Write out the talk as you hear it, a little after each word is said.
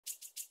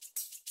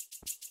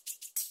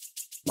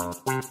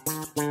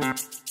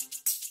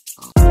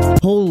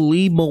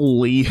Holy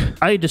moly.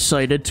 I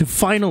decided to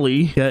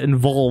finally get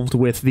involved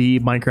with the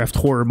Minecraft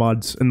horror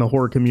mods in the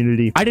horror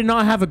community. I did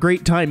not have a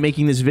great time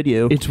making this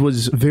video. It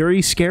was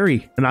very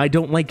scary, and I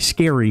don't like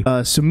scary.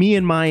 So me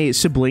and my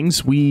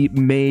siblings, we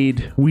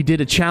did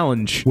a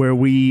challenge where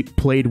we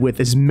played with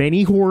as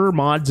many horror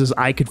mods as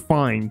I could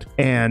find,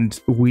 and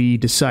we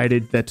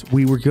decided that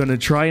we were gonna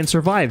try and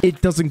survive.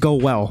 It doesn't go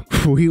well.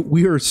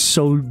 We are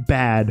so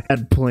bad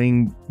at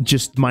playing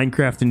just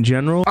Minecraft in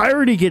general. I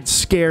already get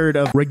scared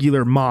of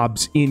regular mobs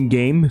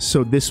in-game,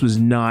 so this was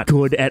not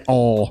good at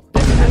all.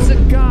 There's a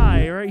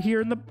guy right here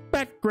in the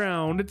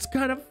background. It's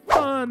kind of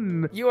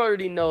fun. You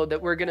already know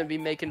that we're gonna be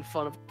making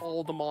fun of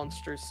all the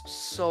monsters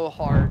so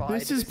hard.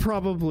 This is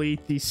probably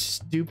the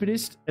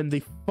stupidest and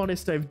the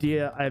funnest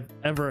idea I've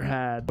ever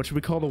had. What should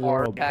we call the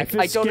world? If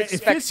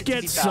this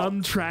gets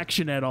some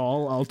traction at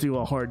all, I'll do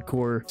a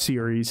hardcore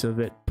series of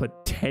it,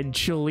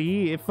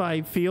 potentially, if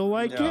I feel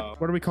like it.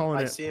 What are we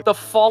calling it? The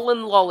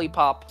Fallen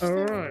Lollipop. All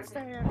right.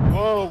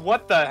 Whoa,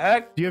 what the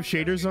heck? Do you have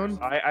shaders on?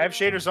 I have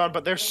shaders on,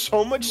 but there's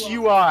so much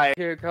UI.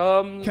 Here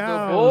comes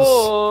Cows. the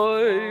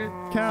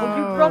boy.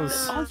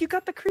 Cows. Oh, you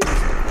got the creep.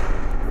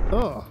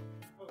 Oh.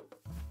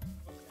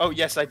 Oh,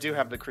 yes, I do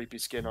have the creepy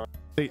skin on.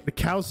 The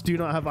cows do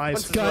not have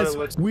eyes. Guys,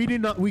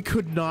 we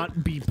could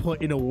not be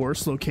put in a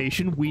worse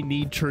location. We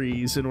need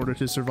trees in order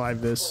to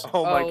survive this.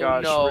 Oh my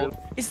gosh. No. Really?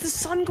 Is the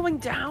sun going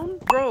down?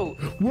 Bro.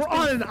 We're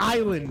on an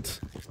island,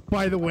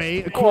 by the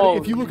way. Oh,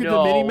 if you look at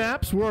the mini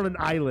maps, we're on an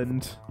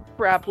island.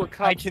 Crap,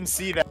 I can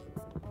see that.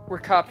 we're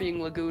copying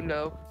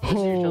Lagundo.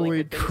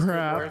 Holy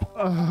crap.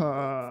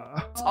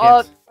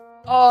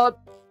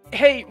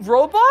 Hey,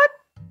 robot?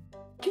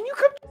 Can you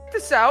come check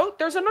this out?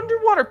 There's an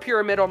underwater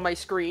pyramid on my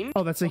screen.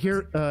 Oh, that's a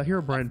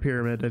Herobrine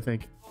pyramid, I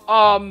think.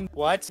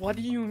 What? What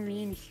do you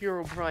mean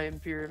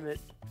Herobrine pyramid?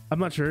 I'm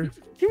not sure.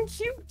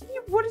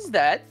 What is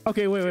that?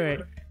 Okay, wait.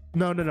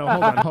 No,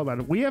 hold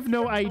on. We have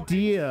no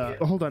idea.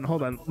 Hold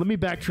on. Let me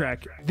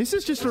backtrack. This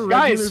is just a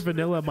regular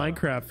vanilla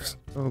Minecraft.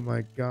 Oh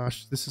my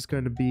gosh, this is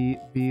going to be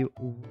the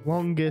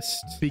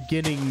longest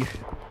beginning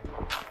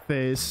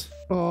phase.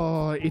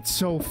 Oh, it's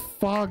so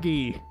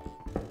foggy.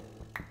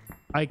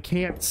 I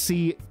can't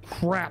see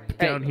crap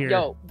down here.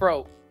 Yo,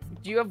 bro,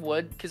 do you have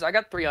wood? Because I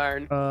got 3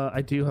 iron.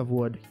 I do have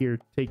wood. Here,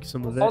 take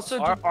some of it. Also,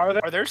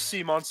 are there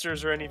sea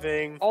monsters or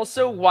anything?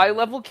 Also,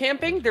 Y-level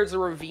camping, there's a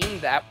ravine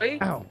that way.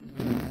 Ow.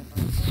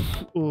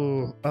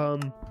 Ooh,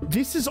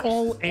 this is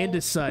all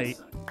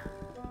andesite.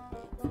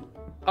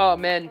 Oh,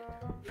 man.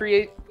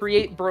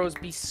 Create bros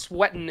be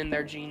sweating in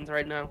their jeans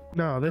right now.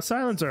 No, this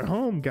island's our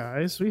home,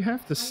 guys. We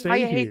have to stay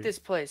here. I hate this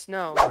place.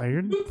 No.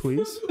 Iron,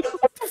 please.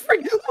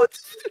 What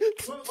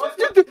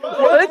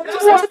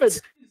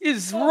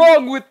is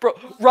wrong with bro?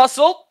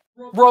 Russell,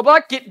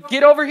 robot,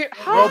 get over here.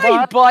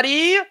 Hi,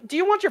 buddy. Do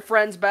you want your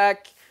friends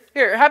back?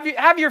 Here,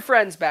 have your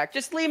friends back.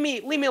 Just leave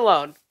me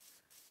alone.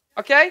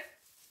 Okay?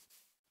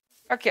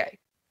 Okay.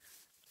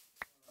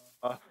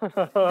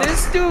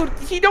 This dude,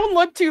 he don't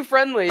look too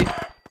friendly.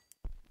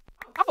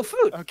 Oh,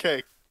 food.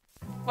 Okay.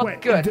 Well,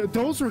 wait, good.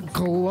 Those are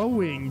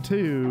glowing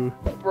too.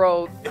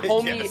 Bro,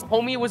 Yes.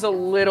 homie was a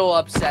little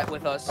upset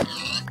with us.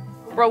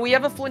 Bro, we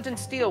have a flint and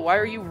steel. Why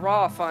are you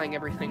rawifying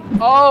everything?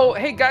 Oh,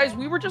 hey guys,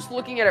 we were just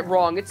looking at it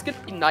wrong. It's gonna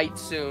be night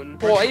soon.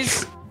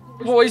 Boys,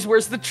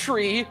 where's the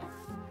tree?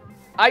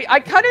 I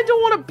kind of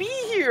don't want to be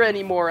here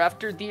anymore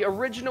after the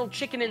original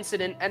chicken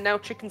incident, and now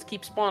chickens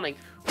keep spawning.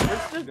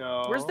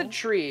 Where's the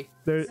tree?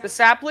 The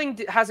sapling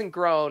hasn't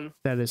grown.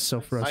 That is so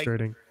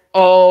frustrating.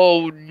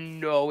 Oh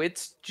no,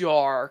 it's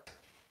dark.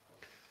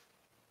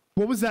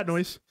 What was that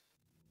noise?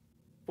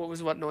 What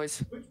was what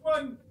noise? Which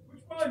one?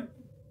 You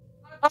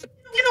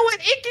know what?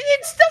 It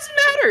doesn't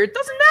matter. It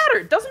doesn't matter.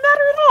 It doesn't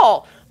matter at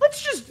all.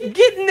 Let's just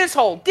get in this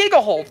hole. Dig a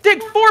hole.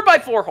 Dig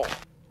 4x4 hole.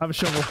 I have a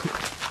shovel.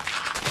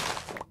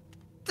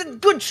 It's a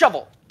good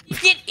shovel.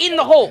 Get in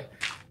the hole.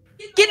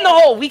 Get in the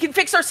hole. We can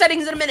fix our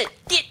settings in a minute.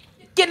 Get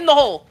in the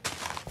hole.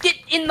 Get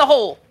in the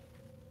hole.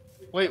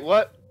 Wait,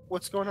 what?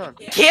 What's going on?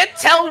 Can't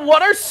tell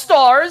what are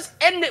stars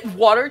and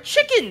what are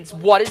chickens.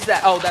 What is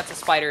that? Oh, that's a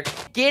spider.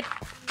 Get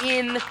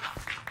in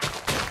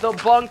the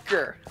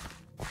bunker.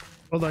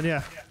 Hold on,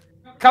 yeah.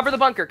 Cover the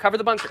bunker. Cover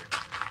the bunker.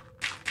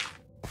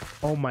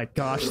 Oh my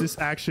gosh, this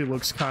actually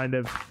looks kind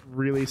of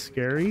really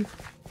scary.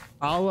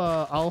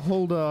 I'll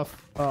hold off.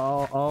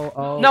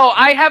 No,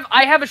 I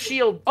have a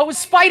shield. Oh, a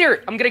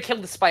spider. I'm gonna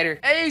kill the spider.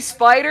 Hey,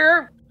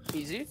 spider.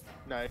 Easy.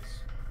 Nice.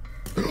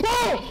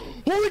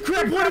 Oh! Holy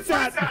crap! What is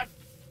that?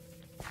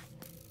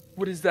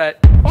 What is that?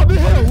 On the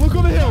hill! Look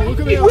on the hill! Look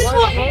on the hill!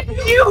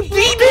 You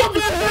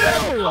demon!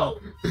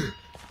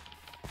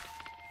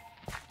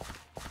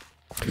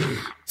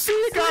 See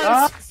you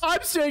guys!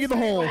 I'm staying in the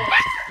hole.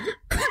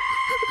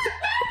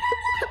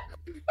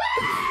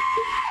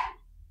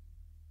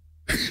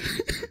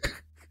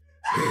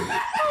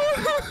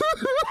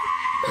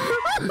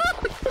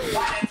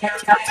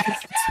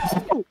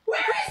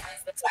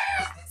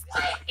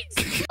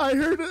 I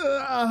heard.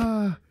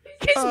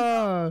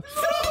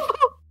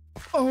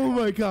 Oh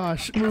my my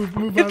gosh.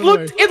 Move out of the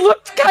way. It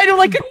looked kind of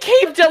like a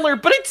cave dweller,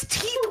 but its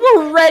teeth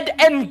were red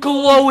and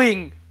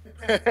glowing.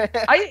 Can we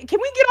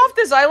get off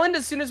this island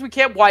as soon as we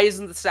can? Why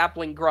isn't the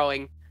sapling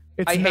growing?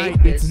 It's I night.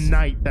 hate this. It's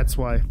night. That's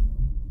why.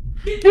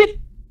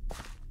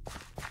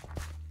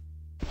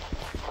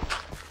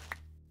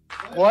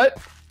 What?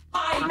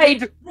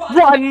 Hide,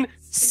 run,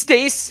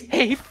 stay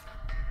safe.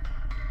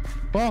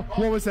 Oh,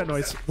 what was that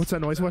noise? What's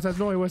that noise? What's that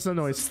noise? What's that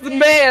noise? The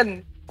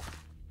man,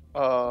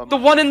 The the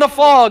one in the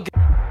fog.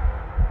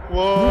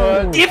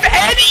 what? If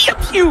any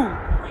of you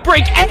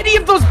break any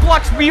of those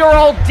blocks, we are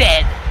all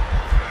dead.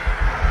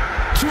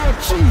 Oh,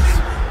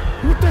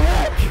 jeez. What the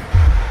heck?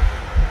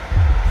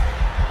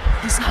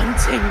 He's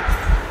hunting.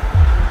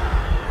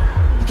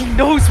 He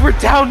knows we're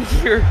down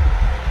here.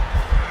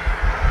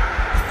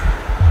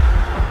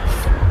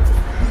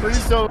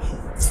 Please don't.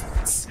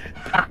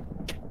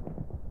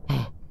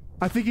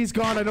 I think he's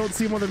gone. I don't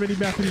see him on the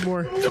mini-map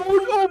anymore.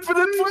 Don't open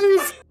it,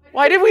 please.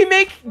 Why did we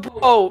make...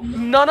 Oh,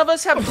 none of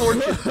us have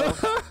torches, though.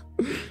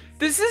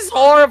 This is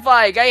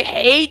horrifying. I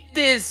hate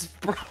this,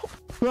 bro.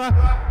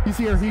 Ah, he's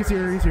here. He's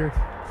here. He's here.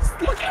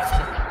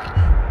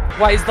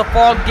 Why is the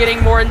fog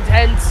getting more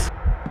intense?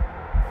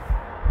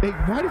 Hey,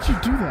 why did you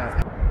do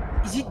that?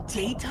 Is it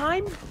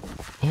daytime?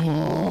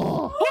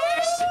 Oh.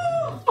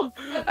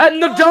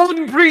 And the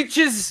dawn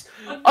breaches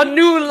a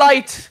new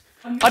light,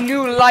 a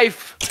new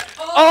life.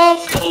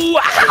 Oh,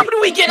 how do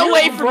we get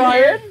away from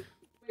here?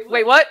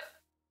 Wait, what?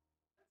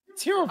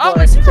 It's Hero Oh,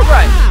 Brian. it's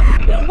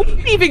Herobrine. We're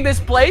leaving this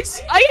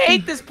place. I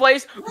hate this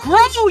place.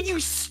 Grow, you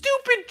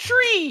stupid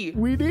tree.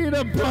 We need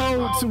a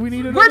boat. We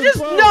need We're another just,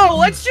 boat. no,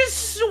 let's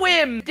just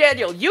swim.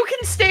 Daniel, you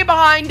can stay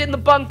behind in the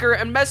bunker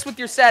and mess with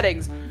your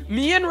settings.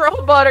 Me and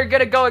Robot are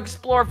gonna go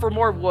explore for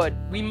more wood.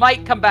 We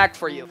might come back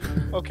for you.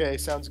 Okay,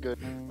 sounds good.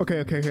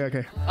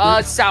 Okay.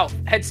 South.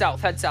 Head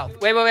south. Head south.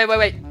 Wait.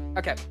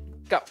 Okay,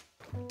 go.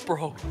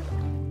 Bro,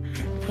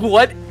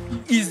 what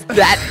is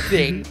that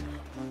thing?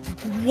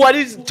 What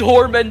is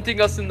tormenting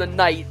us in the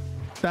night?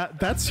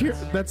 That's here.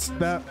 That's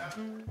that.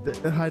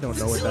 I don't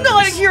know what It's that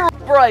not is. a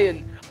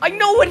Herobrine. I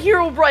know what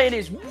Herobrine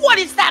is. What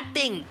is that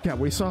thing? Yeah,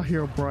 we saw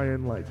Hero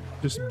Brian like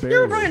just barely.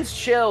 Herobrine's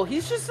chill.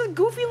 He's just a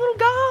goofy little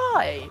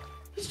guy.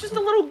 He's just a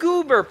little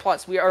goober.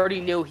 Plus, we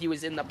already knew he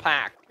was in the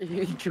pack.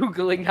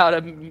 Googling how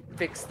to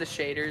fix the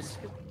shaders.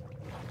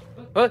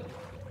 What?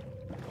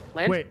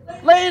 Land? Wait.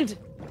 Land!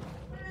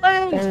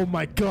 Land! Oh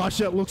my gosh,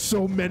 that looks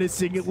so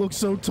menacing. It looks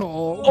so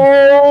tall.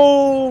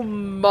 Oh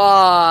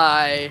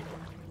my!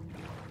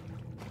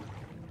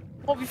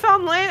 Well, we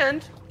found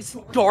land. It's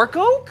dark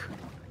oak?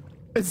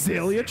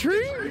 Azalea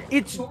tree?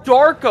 It's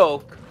dark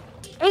oak.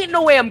 Ain't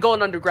no way I'm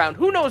going underground.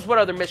 Who knows what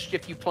other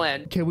mischief you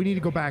planned? Okay, we need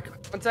to go back.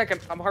 1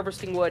 second. I'm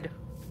harvesting wood.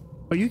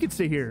 Oh, you can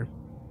stay here.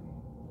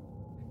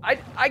 I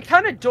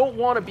kind of don't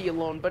want to be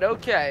alone, but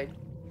okay.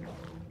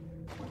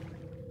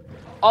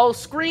 I'll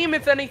scream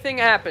if anything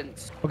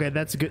happens. Okay,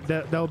 that's good.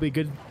 That'll be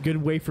a good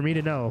way for me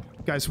to know.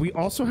 Guys, we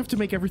also have to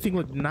make everything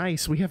look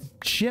nice. We have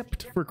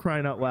chipped, for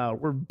crying out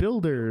loud. We're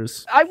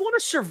builders. I want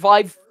to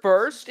survive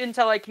first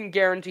until I can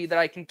guarantee that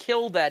I can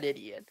kill that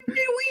idiot.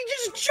 We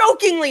just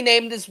jokingly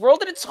named this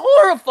world and it's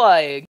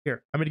horrifying.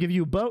 Here, I'm gonna give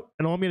you a boat,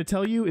 and all I'm gonna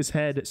tell you is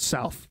head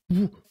south.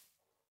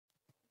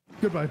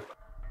 Goodbye.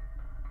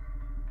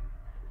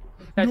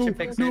 That no, should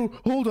fix no, it.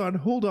 hold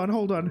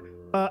on.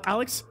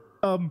 Alex,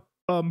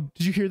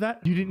 did you hear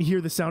that? You didn't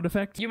hear the sound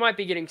effect? You might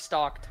be getting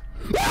stalked.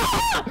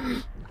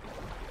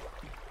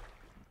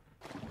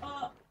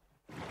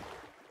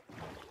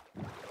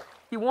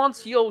 He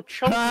wants your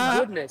chunky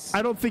goodness.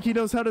 I don't think he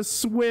knows how to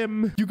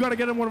swim. You gotta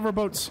get in one of our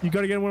boats.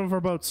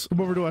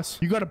 Come over to us.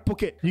 You gotta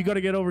book it. You gotta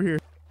get over here.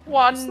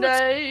 One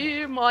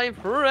day, my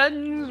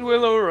friends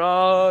will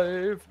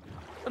arrive.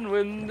 And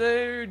when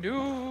they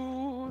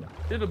do,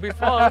 it'll be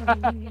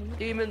fun.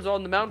 Demons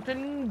on the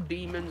mountain,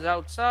 demons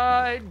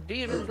outside,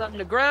 demons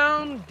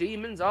underground,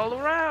 demons all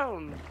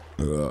around.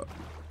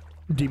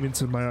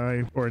 Demons in my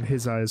eye, or in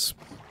his eyes,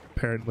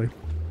 apparently.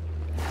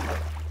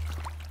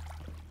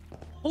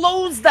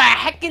 Close the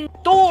heckin'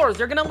 doors!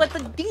 They're gonna let the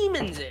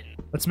demons in!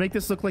 Let's make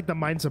this look like the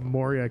Mines of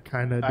Moria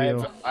kind of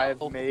deal.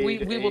 I've made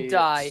we will a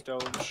die.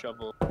 stone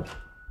shovel.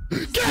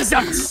 Get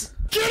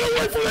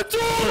away from the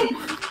door!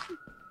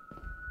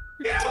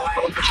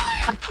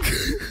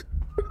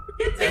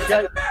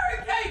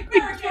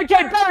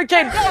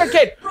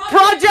 Barricade!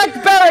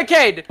 Project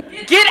Barricade!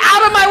 Get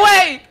out of my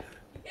way!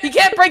 He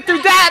can't break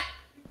through that!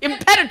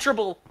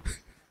 Impenetrable!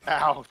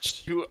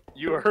 Ouch!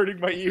 You are hurting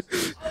my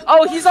ears.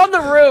 Oh, he's on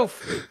the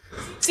roof!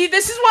 See,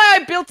 this is why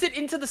I built it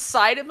into the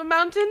side of a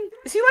mountain.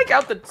 Is he like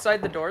out the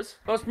side the doors?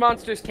 Most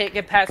monsters can't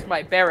get past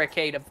my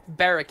barricade of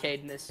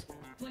barricadeness.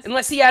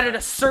 Unless he added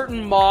a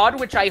certain mod,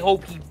 which I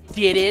hope he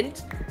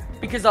didn't.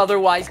 Because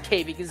otherwise,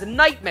 caving is a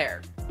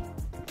nightmare.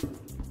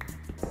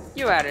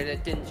 You added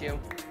it, didn't you?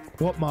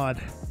 What mod?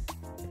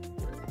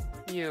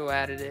 You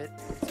added it.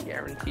 It's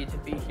guaranteed to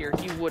be here.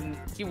 He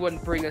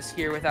wouldn't bring us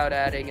here without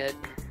adding it.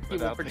 He will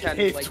Without the pretend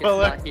cave like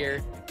dweller. it's not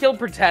here. He'll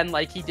pretend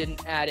like he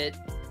didn't add it.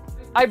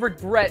 I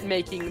regret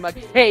making my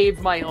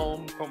cave my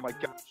home. Oh my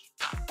gosh.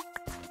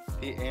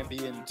 The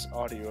ambient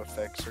audio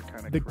effects are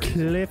kind of The crazy.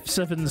 cliffs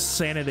of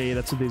insanity.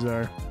 That's what these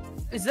are.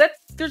 Is that?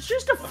 There's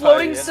just a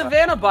floating yeah.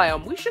 savanna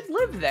biome. We should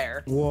live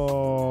there.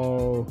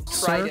 Whoa.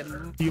 Try Sir,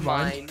 to do you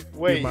mind? mine.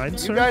 Wait, mind, you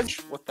sir? guys,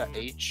 what the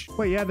H?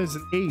 Wait, yeah, there's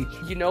an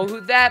H. You know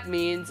who that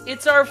means?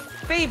 It's our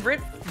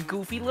favorite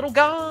goofy little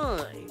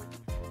guy.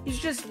 He's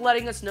just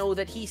letting us know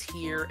that he's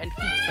here and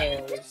he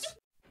cares.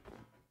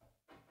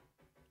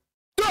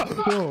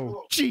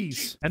 Whoa,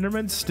 jeez.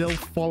 Endermen still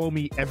follow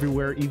me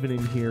everywhere, even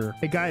in here.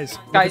 Hey, guys.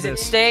 Look Guys, at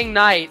it's this. staying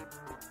night.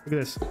 Look at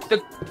this.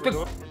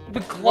 The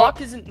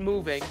clock isn't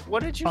moving.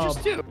 What did you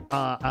just do?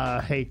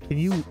 Hey, can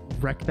you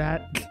wreck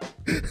that?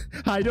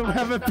 I don't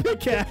have a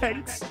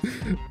pickaxe.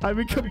 I'm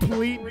in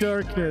complete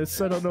darkness.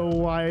 I don't know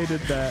why I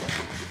did that.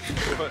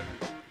 But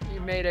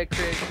You made a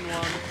creation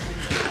one.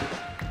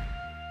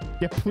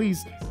 Yeah,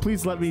 please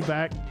let me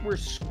back. We're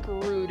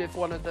screwed if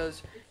one of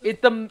those.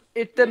 If the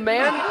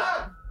man.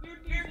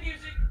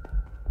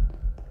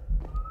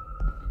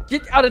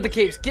 Get out of the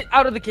caves! Get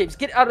out of the caves!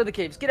 Get out of the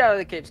caves! Get out of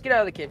the caves! Get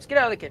out of the caves! Get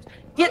out of the caves!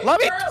 Get Let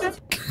me- out of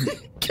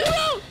the- Get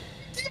out!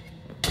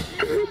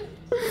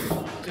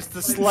 just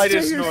the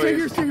slightest Stay here, noise. stay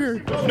here, stay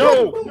here.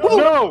 No!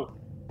 No!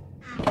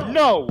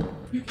 No!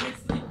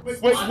 Wait,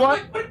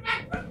 what?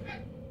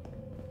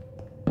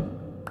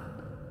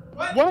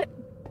 What?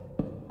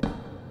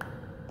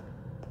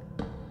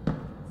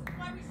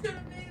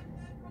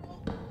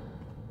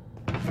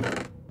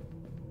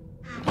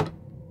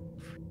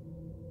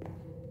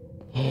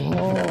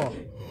 Oh,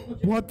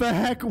 what the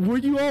heck? Were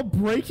you all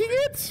breaking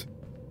it?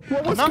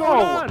 What was No.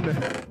 going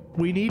on?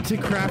 We need to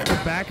craft a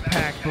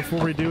backpack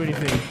before we do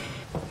anything.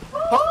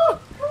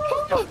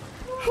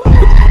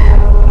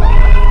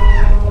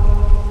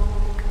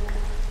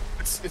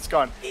 It's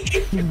gone.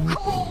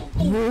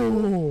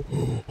 Whoa,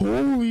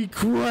 holy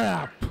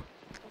crap.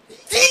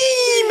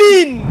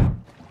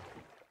 Demon!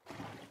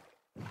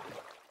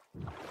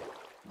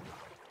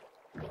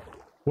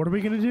 What are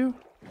we gonna do?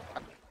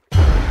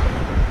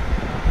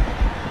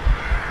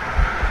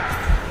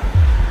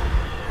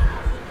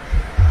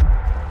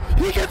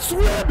 He can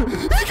swim!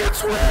 He can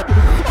swim!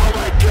 Oh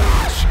my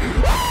gosh!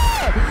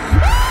 Ah!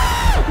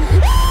 Ah!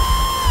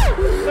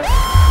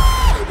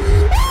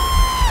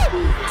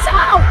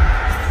 Ah!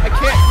 I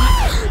can't.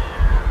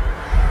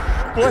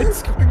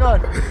 What's going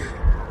on?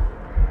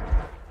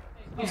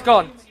 He's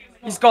gone.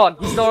 He's gone.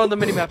 He's not on the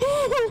minimap.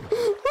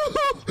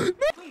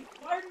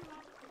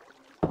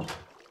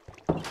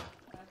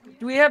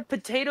 Do we have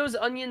potatoes,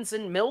 onions,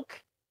 and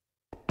milk?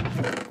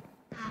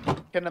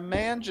 Can a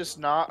man just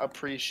not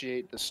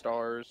appreciate the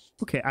stars?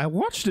 Okay, I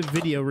watched a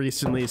video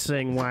recently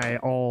saying why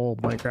all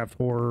Minecraft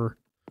horror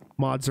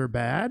mods are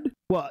bad.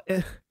 Well,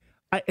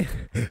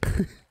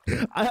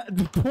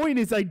 the point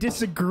is I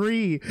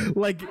disagree.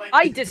 Like,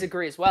 I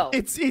disagree as well.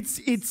 it's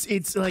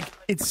like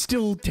it's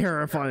still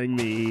terrifying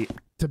me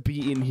to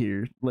be in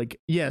here. Like,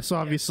 yes,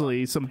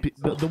 obviously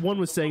the one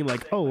was saying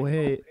like, oh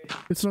hey,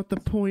 it's not the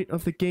point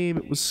of the game.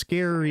 It was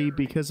scary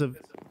because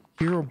of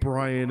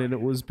Herobrine, and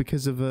it was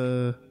because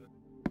of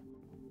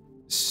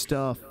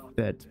stuff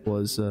that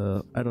was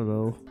I don't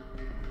know.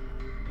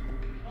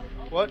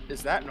 What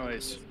is that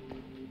noise?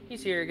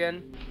 He's here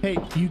again. Hey,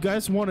 you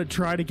guys want to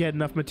try to get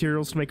enough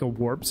materials to make a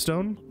warp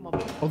stone?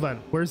 Hold on,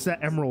 where's that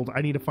emerald?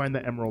 I need to find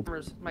that emerald.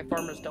 My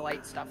farmer's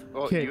delight stuff.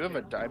 Oh, Okay. you have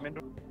a diamond?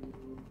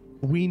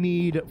 We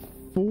need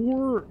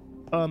 4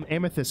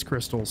 amethyst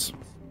crystals.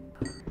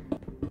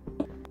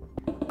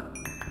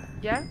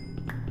 Yeah?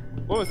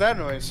 What was that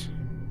noise?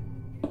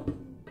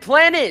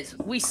 Plan is,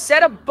 we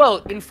set a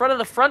boat in front of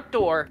the front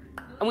door,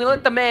 and we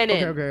let the man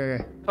in.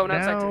 Okay. Oh, not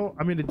Now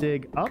I'm gonna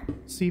dig up,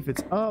 see if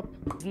it's up.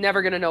 He's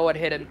never gonna know what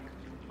hit him.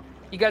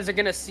 You guys are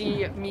gonna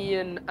see me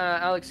and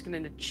Alex get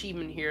an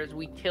achievement here as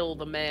we kill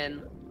the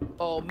man.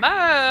 Oh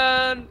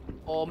man!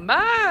 Oh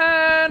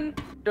man!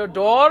 The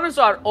doors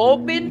are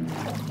open.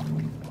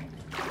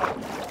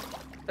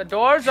 The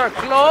doors are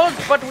closed,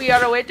 but we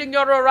are awaiting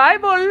your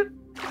arrival.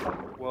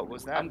 What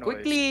was that Come noise?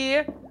 quickly.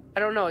 I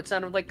don't know. It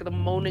sounded like the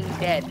moaning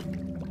dead.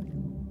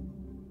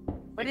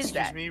 What is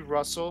that? Excuse me,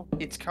 Russell.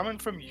 It's coming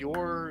from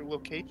your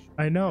location.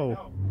 I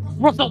know.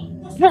 Russell!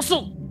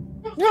 Russell!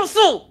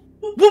 Russell!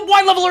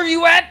 What level are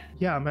you at?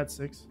 Yeah, I'm at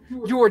 6.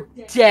 You're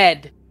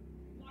dead.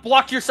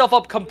 Block yourself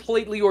up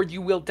completely or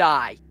you will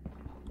die.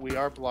 We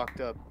are blocked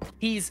up.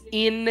 He's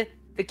in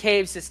the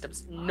cave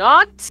systems,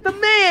 not the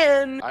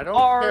man. I don't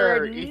our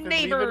care. Ethan,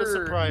 neighbor. leave it a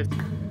surprise.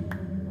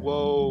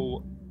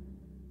 Whoa.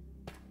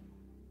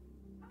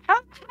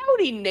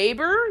 Howdy,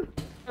 neighbor.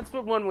 That's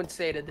what one would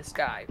say to this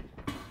guy.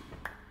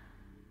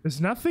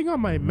 There's nothing on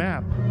my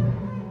map.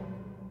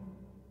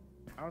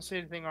 I don't see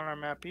anything on our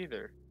map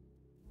either.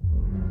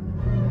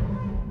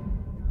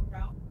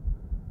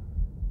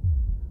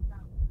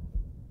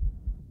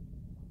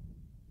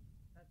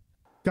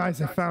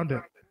 Guys, I found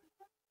it.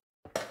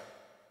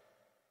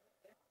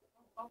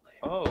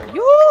 Oh.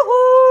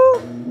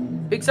 Yoo-hoo!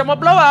 Big summer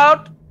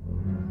blowout.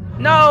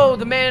 No,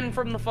 the man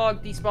from the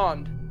fog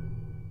despawned.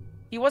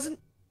 He wasn't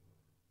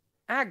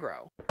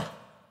aggro.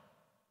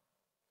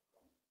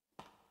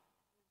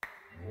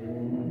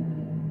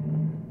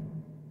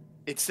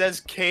 It says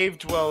cave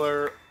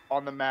dweller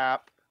on the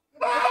map.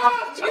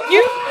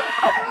 You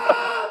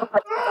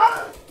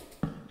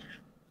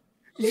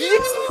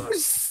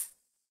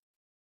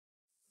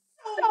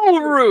so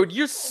rude.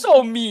 You're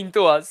so mean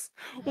to us.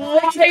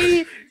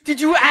 Why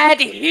did you add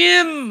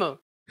him?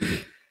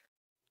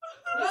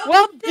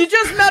 Well, you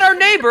just met our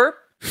neighbor.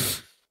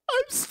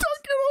 I'm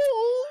stuck in a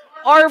hole.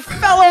 Our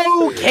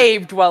fellow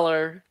cave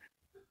dweller.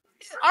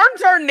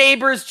 Aren't our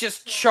neighbors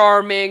just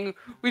charming?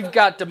 We've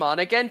got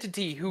demonic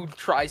entity who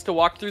tries to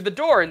walk through the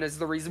door, and is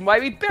the reason why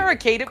we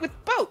barricade it with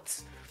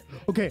boats.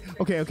 Okay.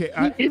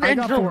 I Enter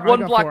got four.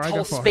 one block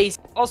tall space.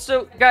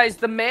 Also, guys,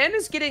 the man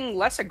is getting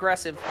less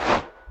aggressive.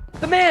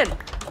 The man!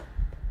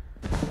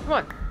 Come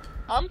on.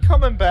 I'm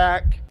coming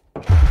back.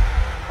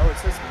 Oh, it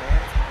says man.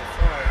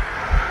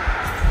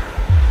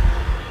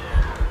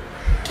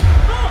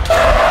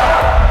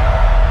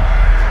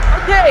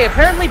 Okay,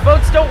 apparently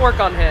boats don't work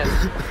on him.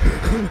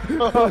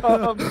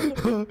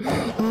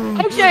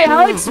 Okay,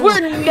 Alex, we're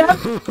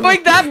never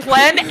doing that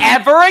plan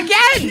ever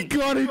He again!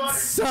 got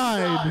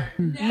inside.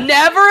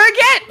 Never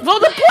again! Well,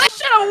 the plan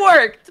should have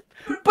worked!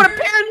 But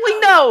apparently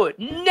no!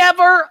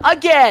 Never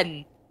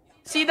again!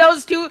 See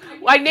those two?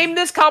 I named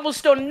this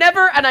cobblestone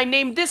never, and I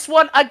named this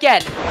one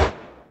again.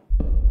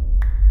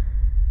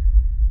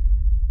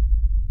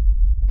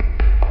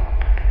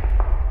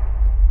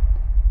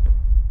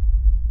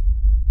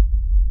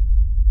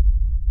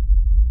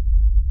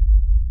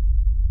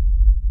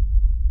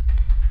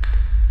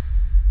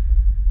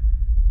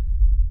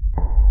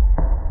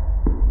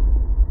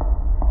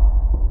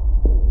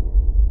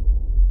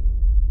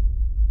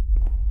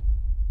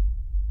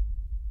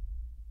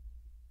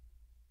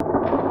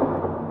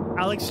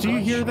 Alex, do you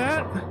hear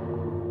that?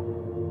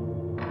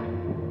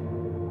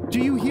 Do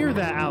you hear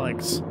that,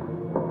 Alex?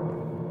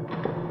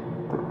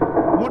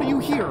 What do you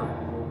hear?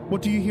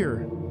 What do you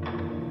hear?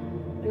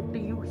 What do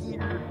you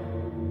hear?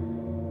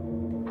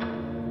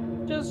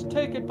 Just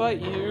take it by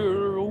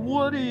ear.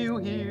 What do you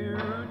hear?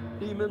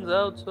 Demons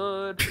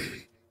outside.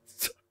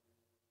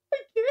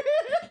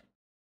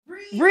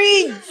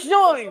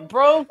 Rejoin,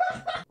 bro!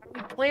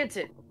 Plant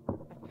it.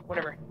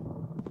 Whatever.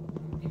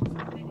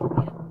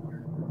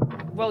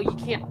 Well, you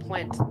can't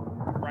plant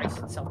rice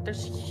itself.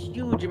 There's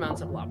huge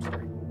amounts of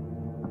lobster.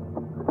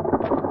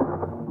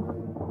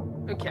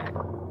 Okay,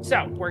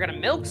 so we're gonna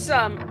milk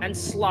some and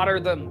slaughter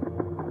them.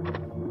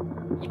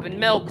 You've been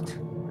milked.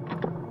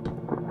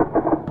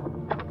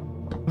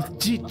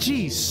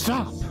 Geez,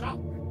 stop.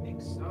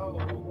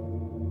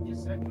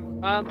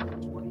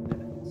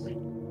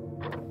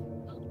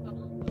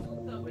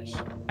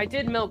 I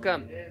did milk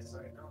them.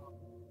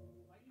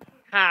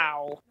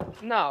 How?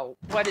 No,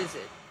 what is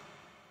it?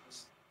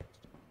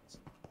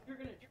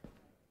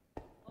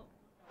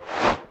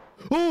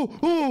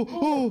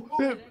 Oh!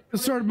 It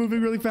started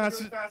moving really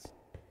fast.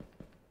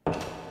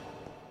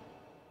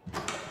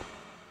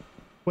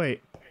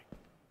 Wait.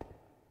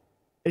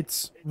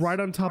 It's right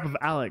on top of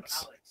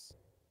Alex.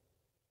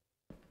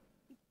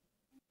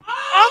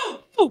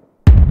 Oh! Oh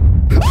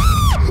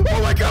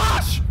my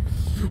gosh!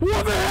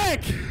 What the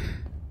heck?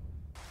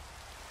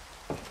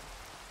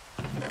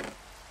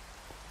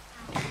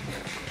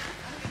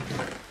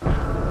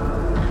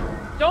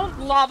 Don't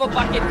lava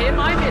bucket him,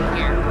 I'm in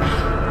here.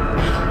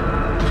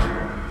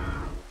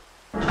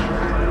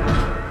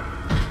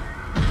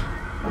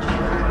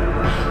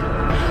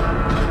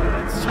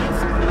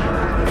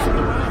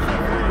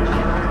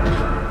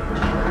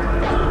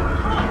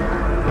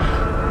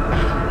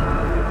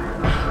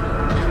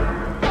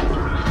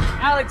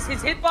 Alex,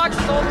 his hitbox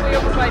is all the way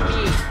over by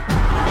me.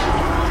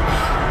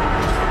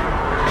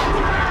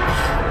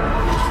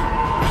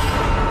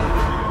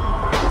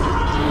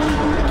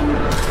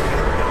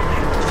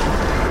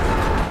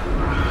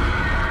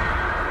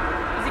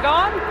 Is he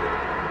gone?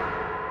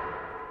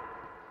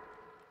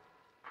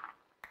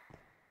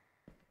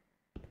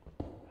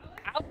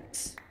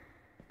 Alex?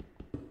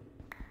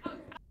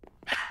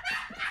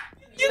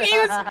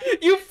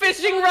 You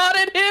fishing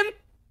rodded him?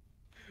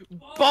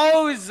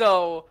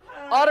 Bozo!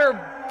 Utter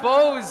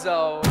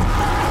bozo!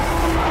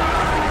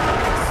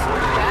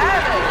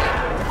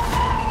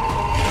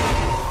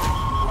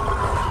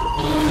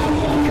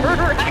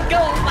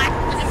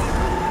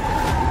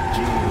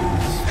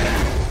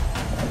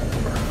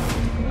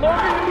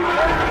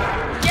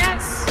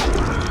 Yes!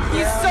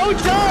 He's so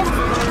dumb!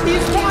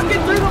 He's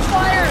walking through the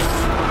fire!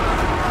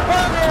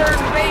 Burn,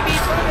 baby,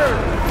 burn!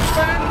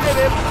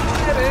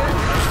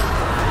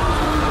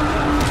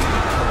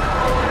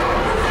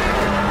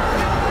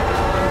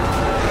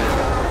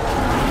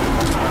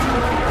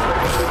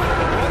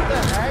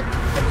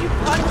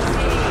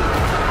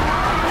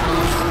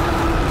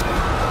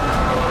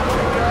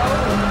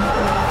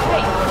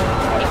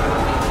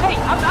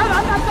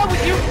 I'm not done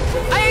with you!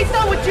 I ain't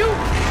done with you!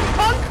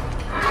 Punk!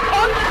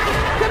 Punk!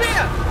 Come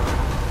here!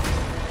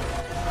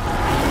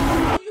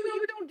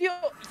 You don't deal...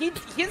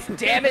 His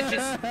damage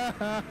is...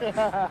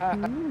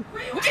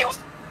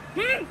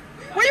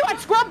 Where you at,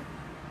 scrub?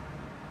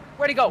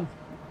 Where'd he go?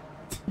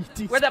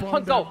 Where'd that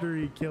punk go? After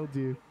he killed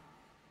you.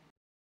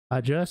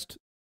 I just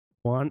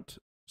want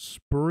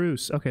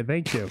Spruce. Okay,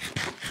 thank you.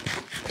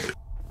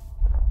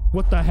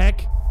 What the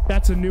heck?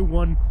 That's a new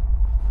one.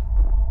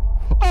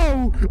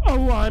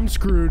 Oh, I'm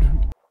screwed.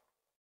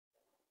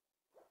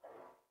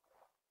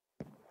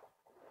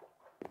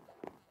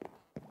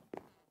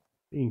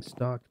 Being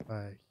stalked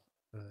by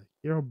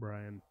Hero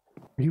Brian.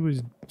 He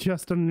was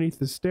just underneath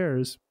the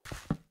stairs.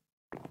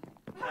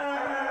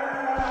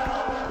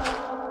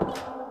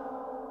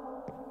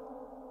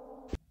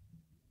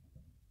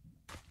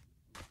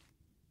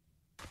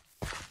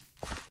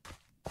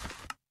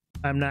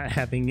 I'm not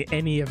having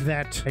any of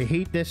that. I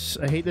hate this.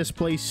 I hate this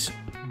place.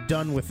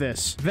 Done with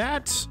this.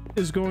 That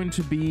is going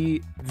to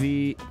be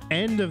the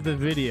end of the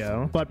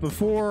video. But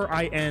before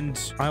I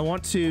end, I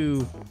want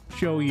to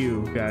show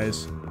you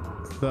guys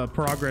the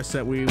progress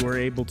that we were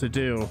able to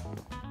do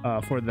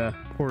for the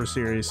horror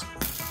series.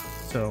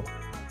 So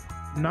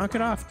knock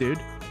it off,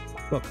 dude.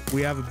 Look,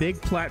 we have a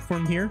big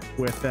platform here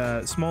with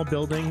a small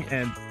building,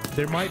 and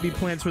there might be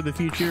plans for the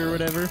future or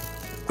whatever.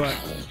 But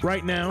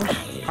right now,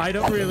 I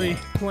don't really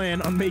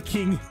plan on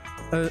making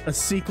a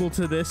sequel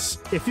to this.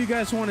 If you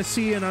guys want to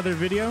see another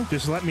video,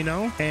 just let me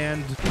know.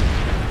 And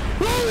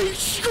holy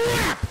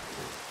crap!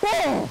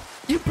 Oh,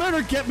 you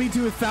better get me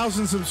to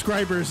 1,000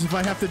 subscribers if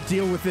I have to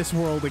deal with this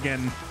world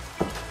again.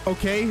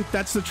 Okay,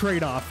 that's the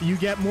trade-off. You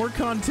get more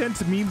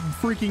content, me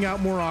freaking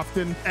out more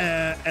often,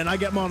 and I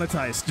get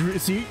monetized.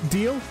 See,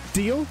 deal,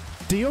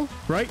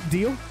 right?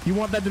 Deal. You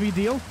want that to be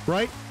deal,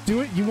 right?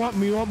 Do it. You want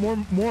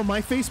more of my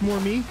face, more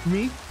me,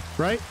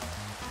 right?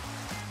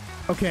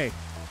 Okay.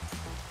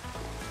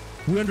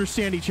 We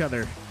understand each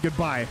other.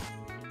 Goodbye.